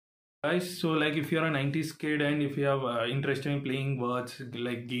Guys, so like if you're a 90s kid and if you have interested in playing words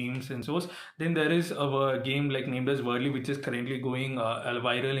like games and so, then there is a game like named as WORDLE, which is currently going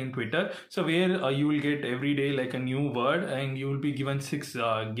viral in Twitter. So where you will get every day like a new word, and you will be given six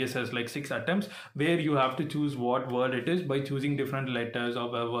guesses, like six attempts, where you have to choose what word it is by choosing different letters or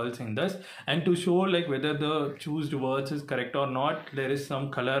vowels in this. And to show like whether the chosen words is correct or not, there is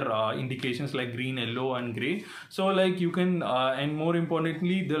some color indications like green, yellow and gray. So like you can and more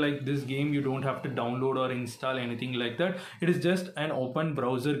importantly, the like this game you don't have to download or install anything like that. It is just an open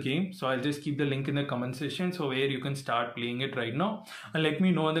browser game. So I'll just keep the link in the comment section, so where you can start playing it right now, and let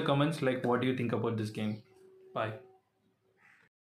me know in the comments like what do you think about this game. Bye.